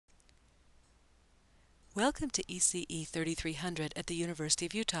Welcome to ECE3300 at the University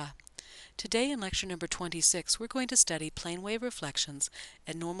of Utah. Today in lecture number 26, we're going to study plane wave reflections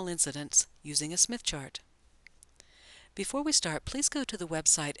at normal incidence using a Smith chart. Before we start, please go to the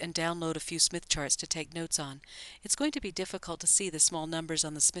website and download a few Smith charts to take notes on. It's going to be difficult to see the small numbers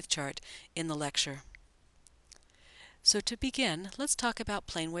on the Smith chart in the lecture. So to begin, let's talk about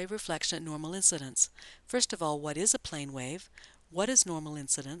plane wave reflection at normal incidence. First of all, what is a plane wave? What is normal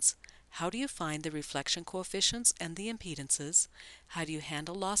incidence? How do you find the reflection coefficients and the impedances? How do you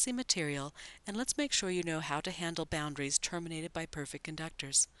handle lossy material? And let's make sure you know how to handle boundaries terminated by perfect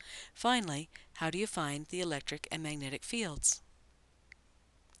conductors. Finally, how do you find the electric and magnetic fields?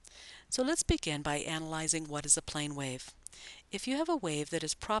 So let's begin by analyzing what is a plane wave. If you have a wave that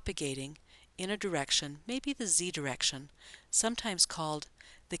is propagating in a direction, maybe the z direction, sometimes called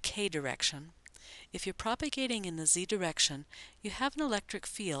the k direction, if you're propagating in the z direction, you have an electric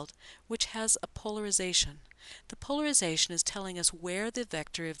field which has a polarization. The polarization is telling us where the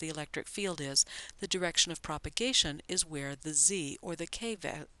vector of the electric field is. The direction of propagation is where the z or the k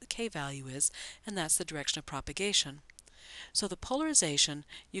value is, and that's the direction of propagation. So the polarization,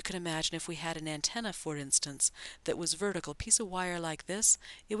 you can imagine if we had an antenna, for instance, that was vertical, piece of wire like this,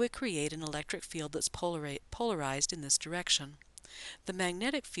 it would create an electric field that's polarized in this direction. The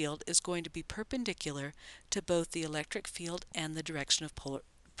magnetic field is going to be perpendicular to both the electric field and the direction of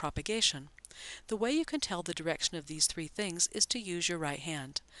propagation. The way you can tell the direction of these three things is to use your right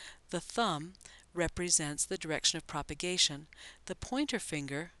hand. The thumb represents the direction of propagation, the pointer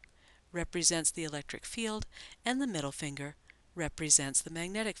finger represents the electric field, and the middle finger represents the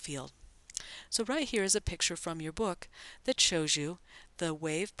magnetic field. So right here is a picture from your book that shows you the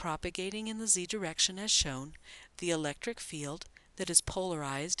wave propagating in the z direction as shown, the electric field that is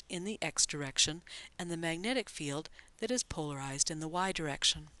polarized in the x direction, and the magnetic field that is polarized in the y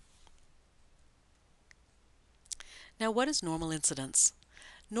direction. Now, what is normal incidence?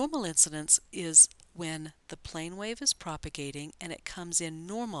 Normal incidence is when the plane wave is propagating and it comes in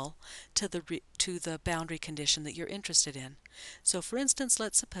normal to the boundary condition that you're interested in. So for instance,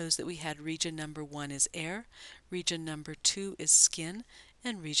 let's suppose that we had region number 1 is air, region number 2 is skin,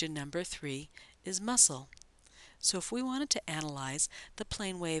 and region number 3 is muscle. So if we wanted to analyze the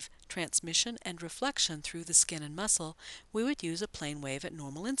plane wave transmission and reflection through the skin and muscle, we would use a plane wave at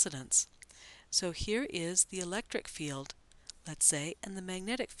normal incidence. So here is the electric field, let's say, and the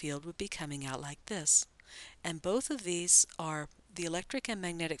magnetic field would be coming out like this. And both of these are, the electric and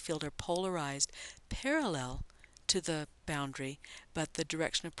magnetic field are polarized parallel to the boundary, but the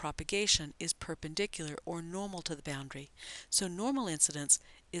direction of propagation is perpendicular or normal to the boundary. So normal incidence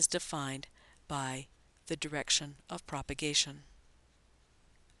is defined by the direction of propagation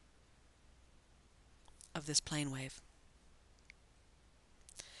of this plane wave.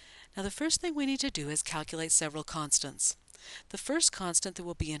 Now the first thing we need to do is calculate several constants. The first constant that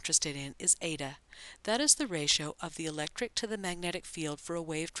we'll be interested in is eta. That is the ratio of the electric to the magnetic field for a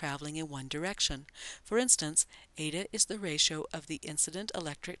wave traveling in one direction. For instance, eta is the ratio of the incident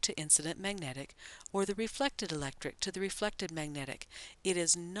electric to incident magnetic, or the reflected electric to the reflected magnetic. It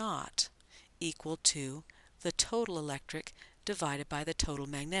is not equal to the total electric divided by the total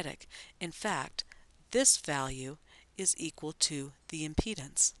magnetic. In fact, this value is equal to the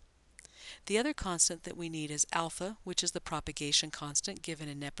impedance. The other constant that we need is alpha, which is the propagation constant given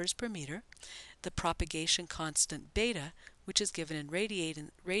in Nepers per meter, the propagation constant beta, which is given in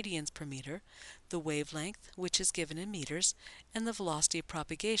radians per meter, the wavelength, which is given in meters, and the velocity of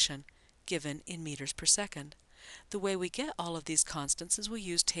propagation, given in meters per second. The way we get all of these constants is we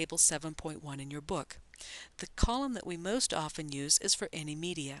use table 7.1 in your book. The column that we most often use is for any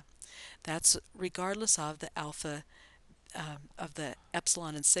media. That's regardless of the alpha, of the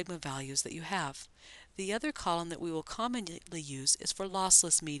epsilon and sigma values that you have. The other column that we will commonly use is for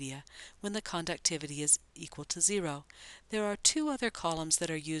lossless media, when the conductivity is equal to 0. There are two other columns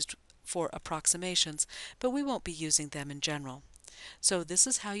that are used for approximations, but we won't be using them in general. So this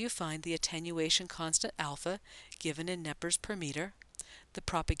is how you find the attenuation constant alpha, given in Nepers per meter, the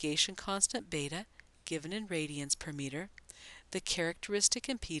propagation constant beta, given in radians per meter, the characteristic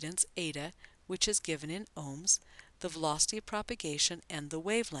impedance eta, which is given in ohms, the velocity of propagation, and the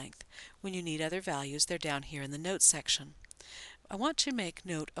wavelength. When you need other values, they're down here in the notes section. I want to make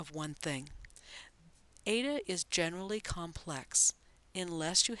note of one thing. Eta is generally complex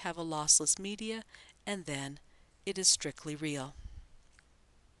unless you have a lossless media, and then it is strictly real.